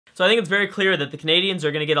So I think it's very clear that the Canadians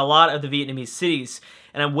are going to get a lot of the Vietnamese cities.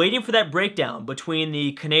 And I'm waiting for that breakdown between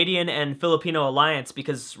the Canadian and Filipino alliance,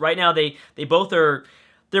 because right now they both are...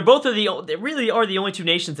 they really are the only two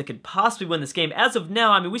nations that could possibly win this game. As of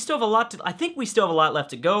now, I mean, we still have a lot to... I think we still have a lot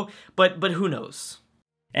left to go, but who knows?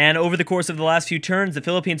 And over the course of the last few turns, the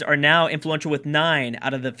Philippines are now influential with 9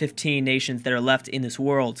 out of the 15 nations that are left in this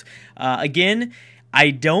world. Again,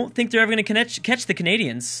 I don't think they're ever going to catch the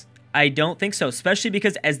Canadians. I don't think so, especially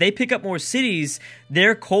because as they pick up more cities,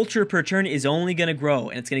 their culture per turn is only going to grow,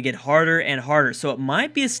 and it's going to get harder and harder. So it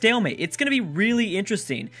might be a stalemate. It's going to be really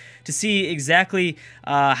interesting to see exactly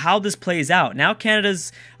how this plays out. Now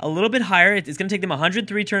Canada's a little bit higher. It's going to take them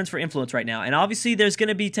 103 turns for influence right now, and obviously there's going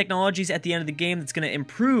to be technologies at the end of the game that's going to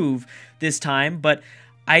improve this time, but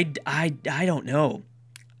I don't know.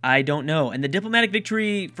 I don't know. And the diplomatic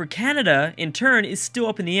victory for Canada, in turn, is still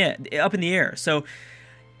up in the air. So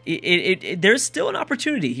there's still an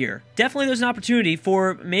opportunity here. Definitely there's an opportunity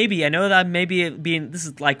for maybe, I know that this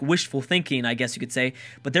is like wishful thinking, I guess you could say,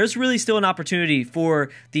 but there's really still an opportunity for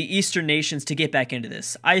the Eastern nations to get back into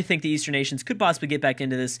this. I think the Eastern nations could possibly get back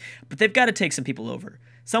into this, but they've got to take some people over.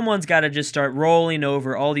 Someone's got to just start rolling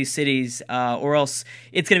over all these cities, or else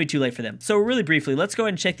it's going to be too late for them. So really briefly, let's go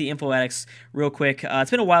ahead and check the info addicts real quick. It's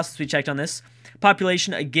been a while since we checked on this.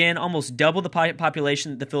 Population, again, almost double the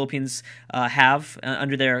population that the Philippines have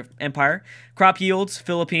under their empire. Crop yields,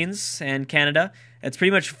 Philippines and Canada. It's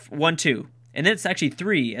pretty much 1-2. And then it's actually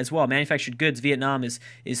 3 as well. Manufactured goods, Vietnam is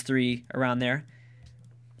 3 around there.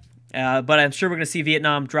 But I'm sure we're going to see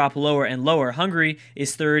Vietnam drop lower and lower. Hungary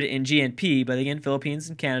is 3rd in GNP, but again, Philippines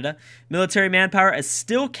and Canada. Military manpower is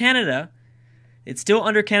still Canada. It's still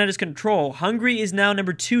under Canada's control. Hungary is now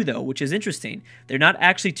number 2, though, which is interesting. They're not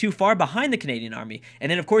actually too far behind the Canadian army. And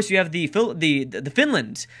then, of course, you have the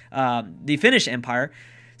Finland, the Finnish Empire.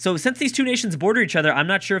 So since these two nations border each other, I'm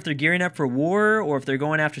not sure if they're gearing up for war or if they're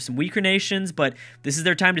going after some weaker nations, but this is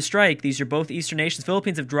their time to strike. These are both Eastern nations.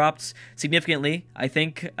 Philippines have dropped significantly, I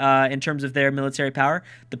think, in terms of their military power.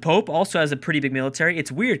 The Pope also has a pretty big military.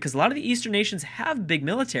 It's weird because a lot of the Eastern nations have big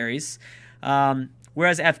militaries,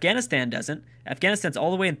 whereas Afghanistan doesn't. Afghanistan's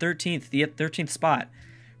all the way in 13th, the 13th spot.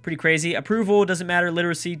 Pretty crazy. Approval doesn't matter.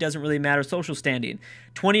 Literacy doesn't really matter. Social standing,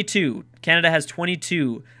 22. Canada has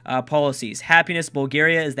 22 policies. Happiness,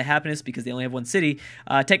 Bulgaria is the happiness because they only have 1 city.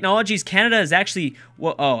 Technologies, Canada is actually...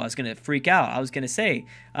 Well, oh, I was going to freak out. I was going to say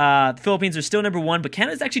the Philippines are still number 1, but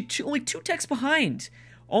Canada's actually only 2 techs behind.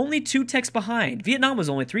 Only 2 techs behind. Vietnam was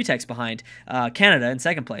only 3 techs behind Canada in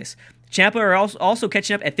 2nd place. Champa are also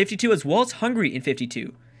catching up at 52, as well as Hungary in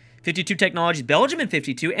 52. 52 technologies, Belgium in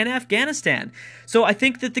 52, and Afghanistan. So I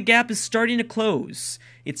think that the gap is starting to close.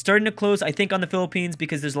 It's starting to close, I think, on the Philippines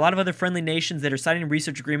because there's a lot of other friendly nations that are signing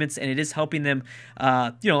research agreements, and it is helping them,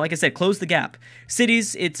 like I said, close the gap.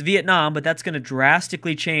 Cities, it's Vietnam, but that's going to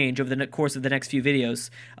drastically change over the course of the next few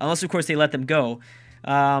videos, unless, of course, they let them go.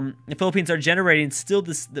 The Philippines are generating still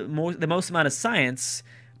the most amount of science,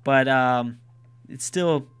 but it's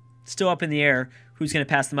still up in the air. Who's going to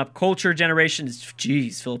pass them up? Culture generation is,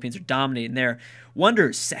 geez, Philippines are dominating there.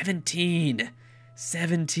 Wonders, 17.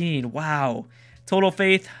 17, wow. Total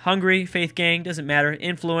faith, Hungary, faith gang, doesn't matter.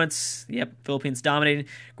 Influence, yep, Philippines dominating.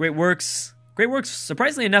 Great works,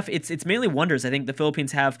 surprisingly enough, it's mainly wonders I think the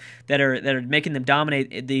Philippines have that are making them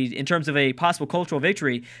dominate in terms of a possible cultural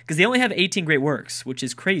victory, because they only have 18 great works, which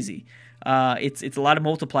is crazy. It's a lot of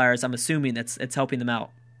multipliers, I'm assuming, that's helping them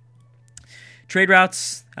out. Trade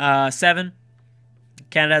routes, 7.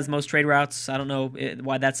 Canada has the most trade routes. I don't know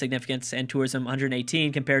why that's significant. And tourism,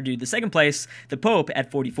 118 compared to the 2nd place, the Pope,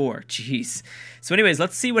 at 44. Jeez. So anyways,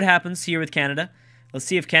 let's see what happens here with Canada. Let's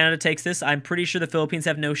see if Canada takes this. I'm pretty sure the Philippines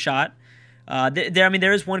have no shot.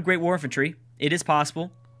 There is 1 great war infantry. It is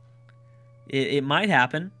possible. It might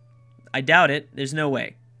happen. I doubt it. There's no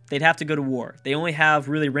way. They'd have to go to war. They only have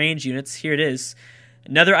really range units. Here it is.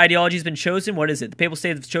 Another ideology has been chosen. What is it? The Papal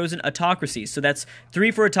States have chosen autocracy. So that's 3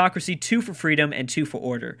 for autocracy, 2 for freedom, and 2 for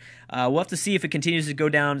order. We'll have to see if it continues to go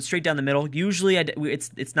straight down the middle. Usually,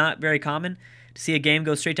 it's not very common to see a game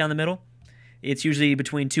go straight down the middle. It's usually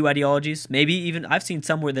between 2 ideologies. Maybe even, I've seen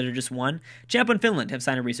somewhere that are just 1. Champa and Finland have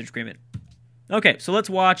signed a research agreement. Okay, so let's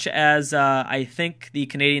watch as I think the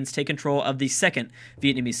Canadians take control of the 2nd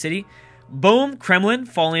Vietnamese city. Boom, Kremlin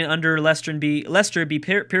falling under Lester B.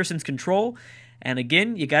 Pearson's control. And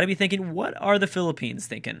again, you got to be thinking, what are the Philippines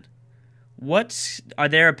thinking? What are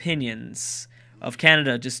their opinions of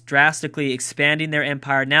Canada just drastically expanding their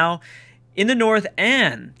empire now in the north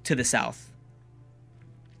and to the south?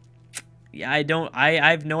 Yeah, I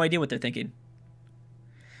have no idea what they're thinking.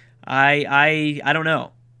 I don't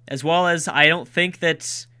know. As well as I don't think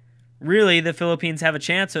that really the Philippines have a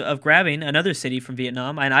chance of grabbing another city from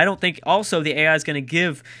Vietnam. And I don't think also the AI is going to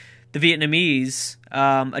give the Vietnamese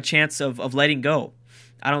a chance of letting go.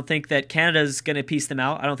 I don't think that Canada's going to piece them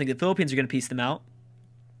out. I don't think the Philippines are going to piece them out.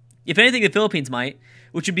 If anything, the Philippines might,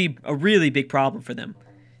 which would be a really big problem for them.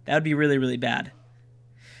 That would be really, really bad.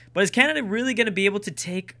 But is Canada really going to be able to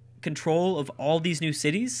take control of all these new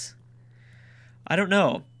cities? I don't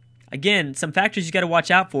know. Again, some factors you got to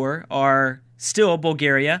watch out for are still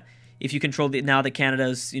Bulgaria. If you control now that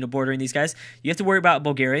Canada's bordering these guys, you have to worry about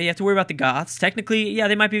Bulgaria. You have to worry about the Goths. Technically, yeah,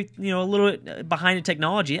 they might be a little bit behind in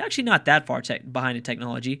technology. Actually, not that far behind in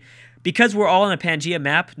technology, because we're all on a Pangea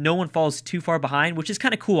map. No one falls too far behind, which is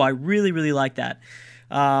kind of cool. I really, really like that.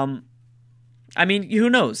 I mean, who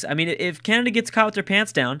knows? I mean, if Canada gets caught with their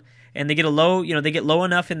pants down and they get they get low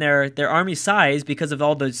enough in their army size because of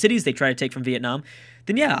all the cities they try to take from Vietnam,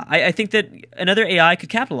 then yeah, I think that another AI could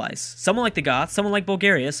capitalize. Someone like the Goths, someone like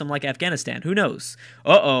Bulgaria, someone like Afghanistan. Who knows?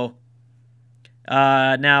 Now,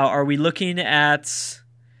 are we looking at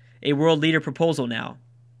a world leader proposal now?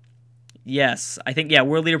 Yes, I think, yeah,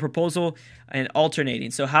 world leader proposal and alternating.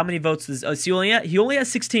 So how many votes does he only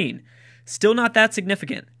has 16. Still not that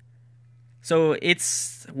significant. So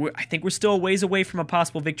I think we're still a ways away from a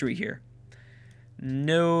possible victory here.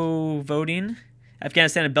 No voting.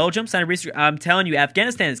 Afghanistan and Belgium signed a research. I'm telling you,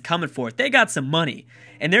 Afghanistan is coming for it. They got some money,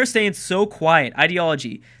 and they're staying so quiet.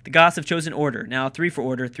 Ideology. The Goths have chosen order. Now 3 for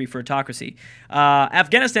order, 3 for autocracy.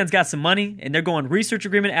 Afghanistan's got some money, and they're going research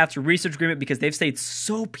agreement after research agreement because they've stayed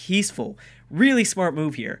so peaceful. Really smart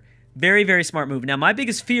move here. Very, very smart move. Now, my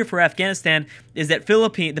biggest fear for Afghanistan is that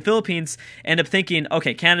the Philippines end up thinking,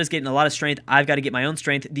 okay, Canada's getting a lot of strength. I've got to get my own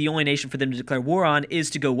strength. The only nation for them to declare war on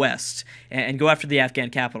is to go west and go after the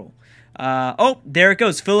Afghan capital. There it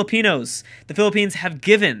goes. Filipinos. The Philippines have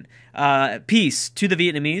given peace to the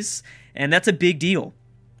Vietnamese, and that's a big deal.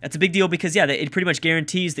 That's a big deal because, yeah, it pretty much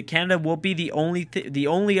guarantees that Canada will be the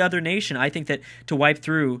only other nation, I think, that to wipe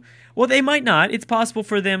through. Well, they might not. It's possible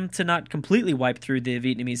for them to not completely wipe through the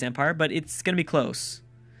Vietnamese Empire, but it's going to be close.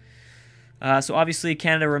 So obviously,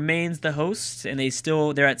 Canada remains the host, and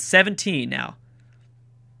they're at 17 now.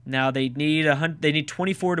 Now they need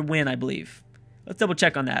 24 to win, I believe. Let's double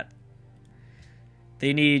check on that.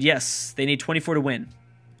 They need 24 to win.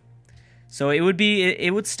 So it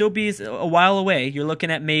would still be a while away. You're looking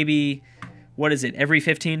at maybe, what is it, every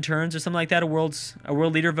 15 turns or something like that, a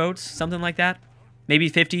world leader votes, something like that. Maybe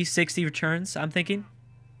 50, 60 turns, I'm thinking.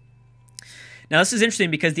 Now this is interesting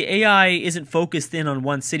because the AI isn't focused in on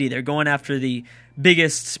one city. They're going after the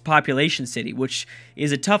biggest population city, which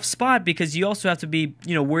is a tough spot because you also have to be,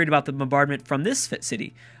 worried about the bombardment from this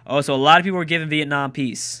city. Oh, so a lot of people are giving Vietnam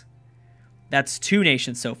peace. That's 2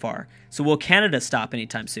 nations so far. So will Canada stop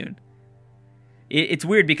anytime soon? It's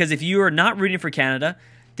weird because if you are not rooting for Canada,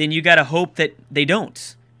 then you got to hope that they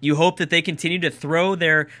don't. You hope that they continue to throw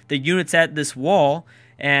the units at this wall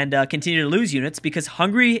and continue to lose units because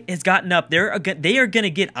Hungary has gotten up. They are going to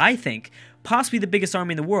get, I think, possibly the biggest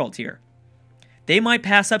army in the world here. They might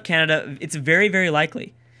pass up Canada. It's very, very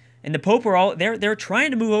likely. And the Pope they're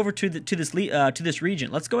trying to move over to this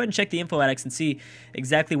region. Let's go ahead and check the info addicts and see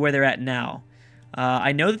exactly where they're at now.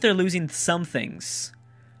 I know that they're losing some things.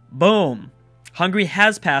 Boom. Hungary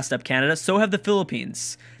has passed up Canada. So have the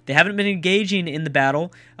Philippines. They haven't been engaging in the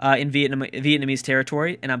battle in Vietnamese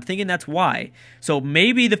territory, and I'm thinking that's why. So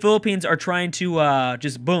maybe the Philippines are trying to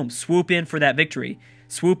just boom swoop in for that victory.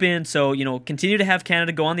 Swoop in, so, continue to have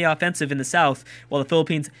Canada go on the offensive in the south while the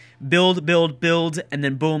Philippines build, and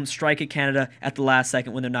then boom, strike at Canada at the last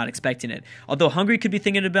second when they're not expecting it. Although Hungary could be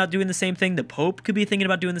thinking about doing the same thing, the Pope could be thinking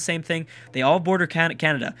about doing the same thing. They all border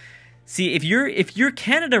Canada. See, if you're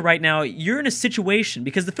Canada right now, you're in a situation,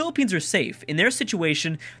 because the Philippines are safe. In their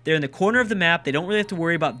situation, they're in the corner of the map. They don't really have to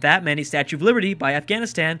worry about that many. Statue of Liberty by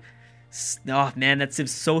Afghanistan. Oh, man,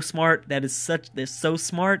 that's so smart. They're so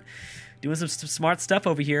smart. Doing some smart stuff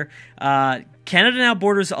over here. Canada now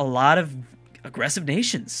borders a lot of aggressive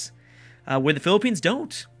nations, where the Philippines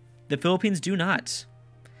don't. The Philippines do not.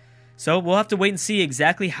 So we'll have to wait and see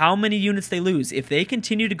exactly how many units they lose. If they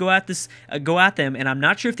continue to go at them, and I'm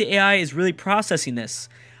not sure if the AI is really processing this.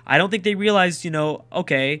 I don't think they realize,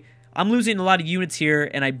 okay, I'm losing a lot of units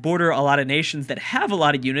here, and I border a lot of nations that have a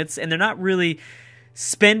lot of units, and they're not really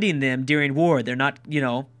spending them during war. They're not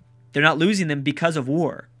losing them because of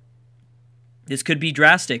war. This could be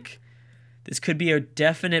drastic. This could be a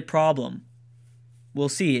definite problem. We'll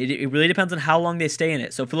see. It really depends on how long they stay in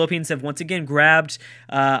it. So Philippines have once again grabbed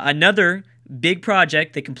another big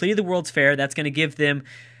project. They completed the World's Fair. That's going to give them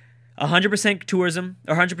 100% tourism,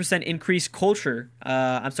 or 100% increased culture.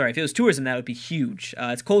 I'm sorry, if it was tourism, that would be huge.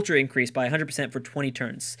 It's culture increased by 100% for 20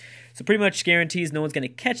 turns. So pretty much guarantees no one's going to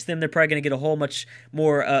catch them. They're probably going to get a whole much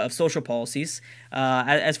more of social policies.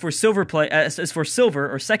 As for silver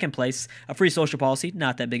or second place, a free social policy,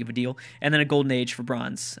 not that big of a deal. And then a golden age for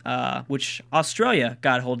bronze, which Australia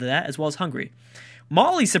got a hold of that, as well as Hungary.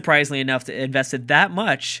 Mali, surprisingly enough, invested that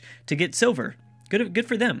much to get silver. Good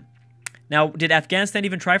for them. Now, did Afghanistan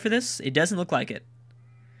even try for this? It doesn't look like it.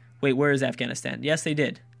 Wait, where is Afghanistan? Yes, they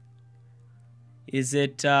did. Is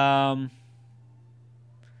it, wait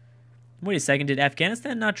a second, did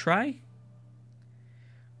Afghanistan not try?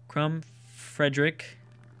 Crumb, Frederick.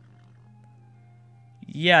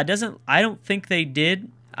 Yeah, I don't think they did.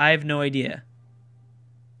 I have no idea.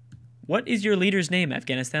 What is your leader's name,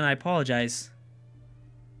 Afghanistan? I apologize.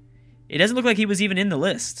 It doesn't look like he was even in the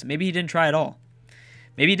list. Maybe he didn't try at all.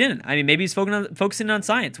 Maybe he didn't. I mean, maybe he's focusing on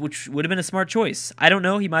science, which would have been a smart choice. I don't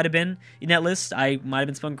know. He might have been in that list. I might have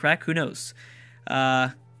been smoking crack. Who knows?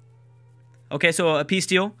 Okay, so a peace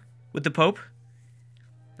deal with the Pope.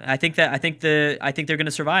 I think they're going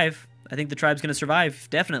to survive. I think the tribe's going to survive,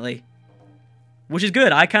 definitely. Which is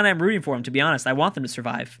good. I kind of am rooting for them, to be honest. I want them to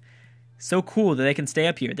survive. So cool that they can stay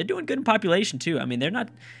up here. They're doing good in population too. I mean, they're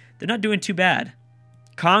not doing too bad.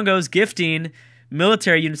 Congo's gifting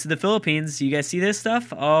military units to the Philippines. You guys see this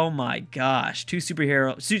stuff? Oh my gosh. Two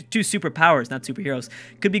superpowers, not superheroes.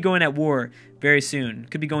 Could be going at war very soon.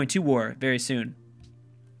 Could be going to war very soon.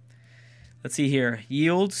 Let's see here.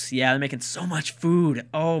 Yields. Yeah, they're making so much food.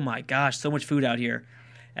 Oh my gosh, so much food out here.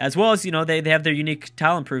 As well as, they have their unique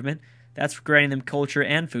tile improvement. That's granting them culture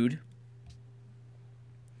and food.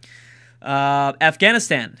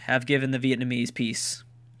 Afghanistan have given the Vietnamese peace.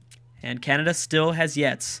 And Canada still has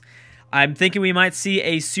yet. I'm thinking we might see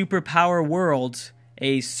a superpower world.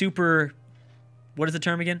 What is the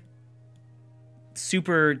term again?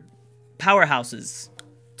 Super powerhouses.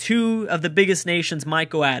 Two of the biggest nations might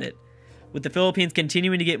go at it. With the Philippines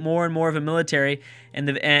continuing to get more and more of a military, and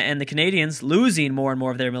the Canadians losing more and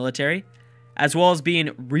more of their military, as well as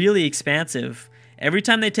being really expansive. Every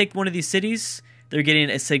time they take one of these cities, they're getting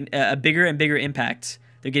a bigger and bigger impact.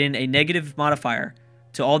 They're getting a negative modifier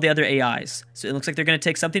to all the other AIs. So it looks like they're going to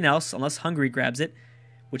take something else, unless Hungary grabs it,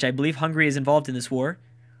 which I believe Hungary is involved in this war.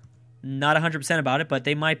 Not 100% about it, but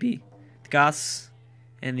they might be. The Goths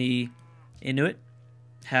and the Inuit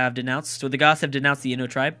have denounced, so the Goths have denounced the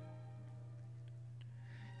Inuit tribe.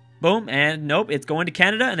 Boom, and nope, it's going to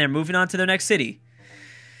Canada, and they're moving on to their next city.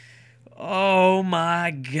 Oh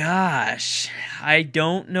my gosh. I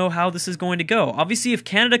don't know how this is going to go. Obviously, if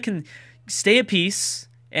Canada can stay at peace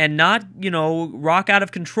and not, rock out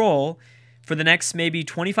of control for the next maybe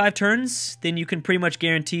 25 turns, then you can pretty much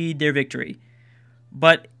guarantee their victory.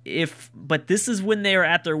 But this is when they are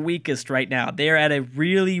at their weakest right now. They are at a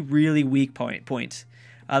really, really weak point.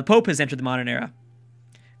 The Pope has entered the modern era.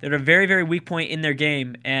 They're at a very, very weak point in their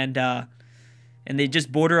game, and they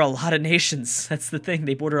just border a lot of nations. That's the thing.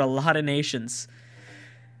 They border a lot of nations.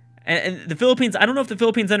 And the Philippines, I don't know if the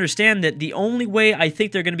Philippines understand that the only way I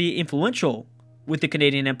think they're going to be influential with the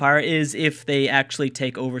Canadian Empire is if they actually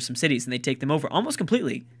take over some cities, and they take them over almost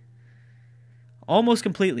completely. Almost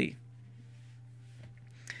completely.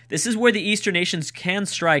 This is where the Eastern nations can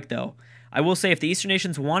strike, though. I will say, if the Eastern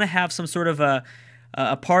nations want to have some sort of a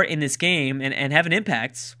part in this game and have an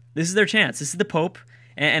impact, this is their chance. This is the Pope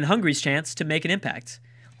and Hungary's chance to make an impact.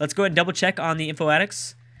 Let's go ahead and double check on the info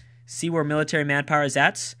addicts, see where military manpower is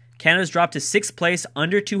at. Canada's dropped to 6th place,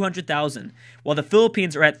 under 200,000, while the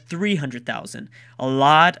Philippines are at 300,000. A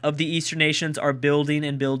lot of the Eastern nations are building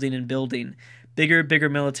and building and building. Bigger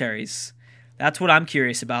militaries. That's what I'm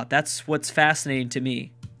curious about. That's what's fascinating to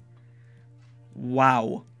me.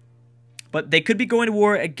 Wow. But they could be going to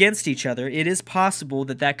war against each other. It is possible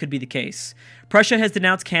that could be the case. Prussia has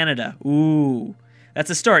denounced Canada. Ooh.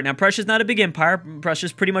 That's a start. Now, Prussia's not a big empire.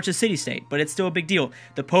 Prussia's pretty much a city-state, but it's still a big deal.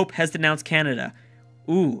 The Pope has denounced Canada.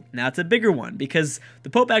 Ooh, now it's a bigger one, because the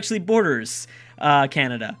Pope actually borders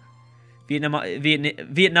Canada.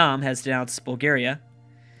 Vietnam has denounced Bulgaria.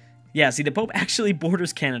 Yeah, see, the Pope actually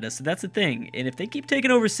borders Canada, so that's the thing. And if they keep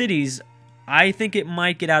taking over cities, I think it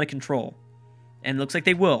might get out of control. And it looks like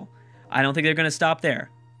they will. I don't think they're going to stop there.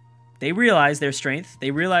 They realize their strength.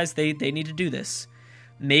 They realize they need to do this.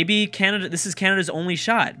 Maybe this is Canada's only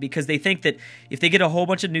shot, because they think that if they get a whole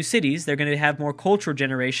bunch of new cities, they're going to have more cultural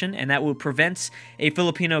generation, and that will prevent a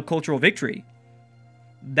Filipino cultural victory.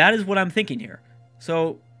 That is what I'm thinking here.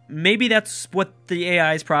 So maybe that's what the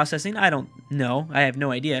AI is processing. I don't know. I have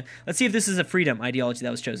no idea. Let's see if this is a freedom ideology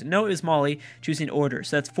that was chosen. No, it was Mali choosing order.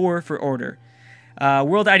 So that's 4 for order.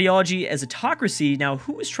 World ideology as autocracy. Now,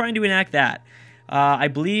 who is trying to enact that? I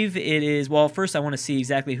believe it is, well, first I want to see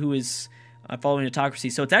exactly who is following autocracy.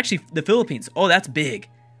 So it's actually the Philippines. Oh, that's big.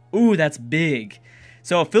 Ooh, that's big.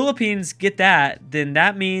 So if Philippines get that, then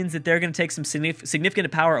that means that they're going to take some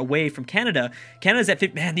significant power away from Canada. Canada's at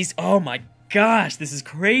 50. Man, these, oh my gosh, this is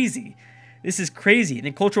crazy. This is crazy. And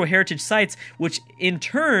then cultural heritage sites, which in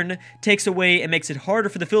turn takes away and makes it harder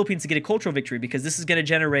for the Philippines to get a cultural victory, because this is going to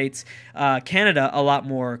generate Canada a lot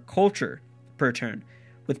more culture per turn,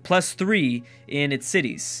 with +3 in its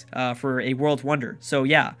cities for a world wonder. So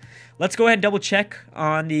yeah, let's go ahead and double check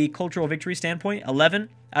on the cultural victory standpoint. 11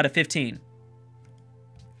 out of 15.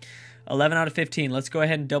 11 out of 15. Let's go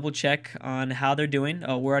ahead and double check on how they're doing.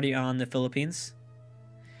 Oh, we're already on the Philippines.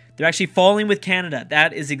 They're actually falling with Canada.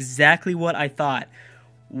 That is exactly what I thought.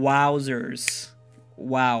 Wowzers.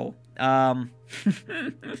 Wow.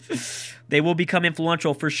 They will become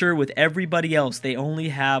influential for sure with everybody else. They only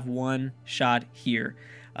have one shot here.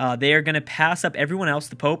 They are going to pass up everyone else.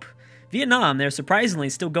 The Pope. Vietnam, they're surprisingly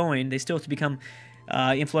still going. They still have to become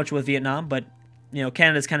influential with Vietnam, but you know,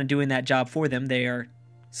 Canada's kind of doing that job for them. They are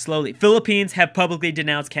slowly. Philippines have publicly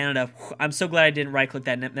denounced Canada. I'm so glad I didn't right-click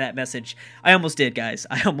that message. I almost did, guys.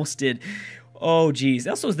 I almost did. Oh, geez.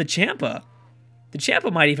 Also, is the Champa. The Champa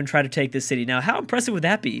might even try to take this city. Now, how impressive would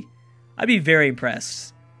that be? I'd be very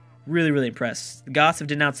impressed. Really, really impressed. The Goths have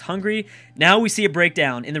denounced Hungary. Now we see a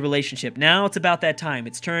breakdown in the relationship. Now it's about that time.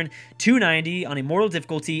 It's turned 290 on Immortal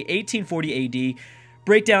difficulty, 1840 AD.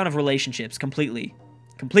 Breakdown of relationships completely.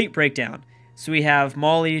 Complete breakdown. So we have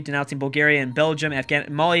Mali denouncing Bulgaria and Belgium,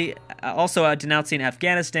 Mali also denouncing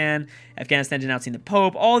Afghanistan, Afghanistan denouncing the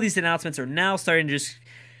Pope. All these denouncements are now starting to just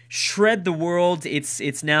shred the world.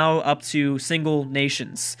 It's now up to single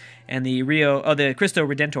nations. And the Cristo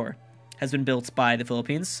Redentor has been built by the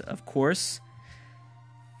Philippines, of course.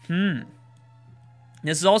 This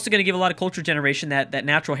is also going to give a lot of culture generation. That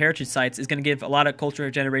natural heritage sites is going to give a lot of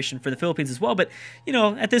culture generation for the Philippines as well. But, you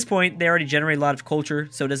know, at this point, they already generate a lot of culture,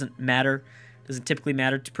 so it doesn't matter. Doesn't typically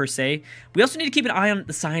matter per se. We also need to keep an eye on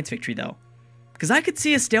the science victory, though, because I could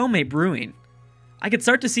see a stalemate brewing. I could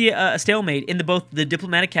start to see a stalemate in both the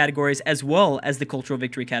diplomatic categories as well as the cultural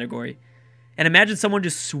victory category. And imagine someone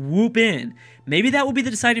just swoop in. Maybe that will be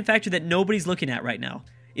the deciding factor that nobody's looking at right now,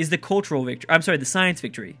 is the cultural victory. I'm sorry, the science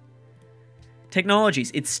victory.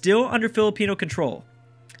 Technologies, it's still under Filipino control,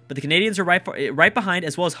 but the Canadians are right behind,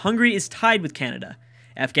 as well as Hungary is tied with Canada.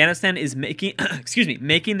 Afghanistan is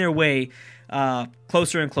making their way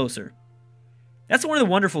closer and closer. That's one of the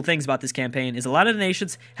wonderful things about this campaign, is a lot of the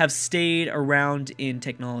nations have stayed around in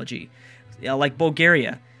technology. Like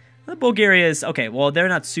Bulgaria. Bulgaria is, okay, well, they're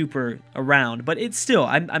not super around, but it's still,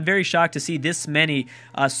 I'm very shocked to see this many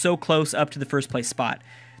so close up to the first place spot.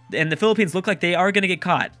 And the Philippines look like they are going to get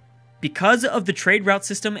caught. Because of the trade route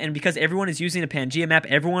system and because everyone is using a Pangea map,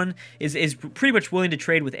 everyone is pretty much willing to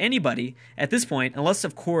trade with anybody at this point, unless,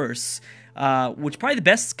 of course, which probably the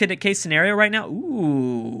best case scenario right now.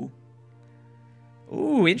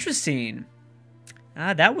 Ooh, interesting.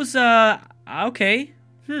 That was, okay.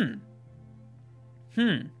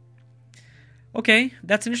 Okay,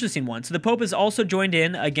 that's an interesting one. So the Pope has also joined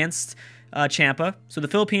in against Champa. So the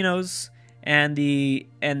Filipinos and the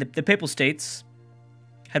Papal States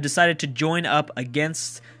have decided to join up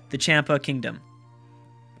against the Champa Kingdom.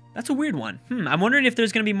 That's a weird one. I'm wondering if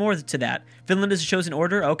there's going to be more to that. Finland is a chosen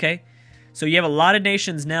order? Okay. So you have a lot of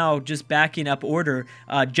nations now just backing up order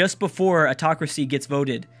just before autocracy gets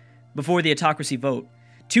voted. Before the autocracy vote.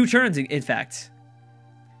 2 turns, in fact.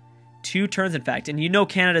 2 turns, in fact. And you know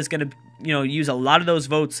Canada's going to use a lot of those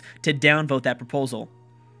votes to downvote that proposal.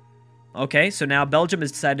 Okay, so now Belgium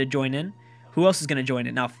has decided to join in. Who else is going to join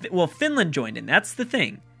in? Now, well, Finland joined in. That's the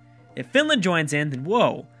thing. If Finland joins in, then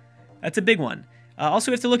whoa, that's a big one.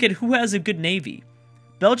 Also, we have to look at who has a good navy.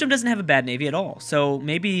 Belgium doesn't have a bad navy at all. So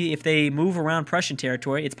maybe if they move around Prussian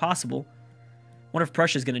territory, it's possible. Wonder if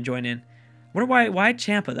Prussia's going to join in. Wonder why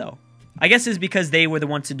Champa, though? I guess it's because they were the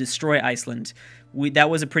ones to destroy Iceland. That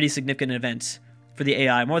was a pretty significant event for the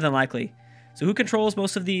AI, more than likely. So who controls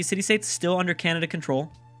most of the city-states? Still under Canada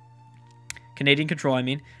control. Canadian control, I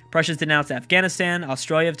mean. Prussia's denounced Afghanistan.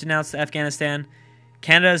 Australia have denounced Afghanistan.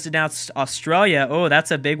 Canada has denounced Australia. Oh,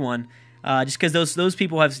 that's a big one. Just because those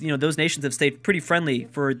people have, those nations have stayed pretty friendly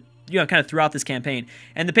for, kind of throughout this campaign.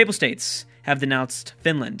 And the Papal States have denounced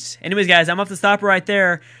Finland. Anyways, guys, I'm off the stopper right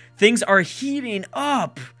there. Things are heating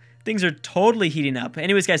up. Things are totally heating up.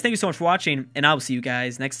 Anyways, guys, thank you so much for watching, and I will see you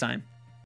guys next time.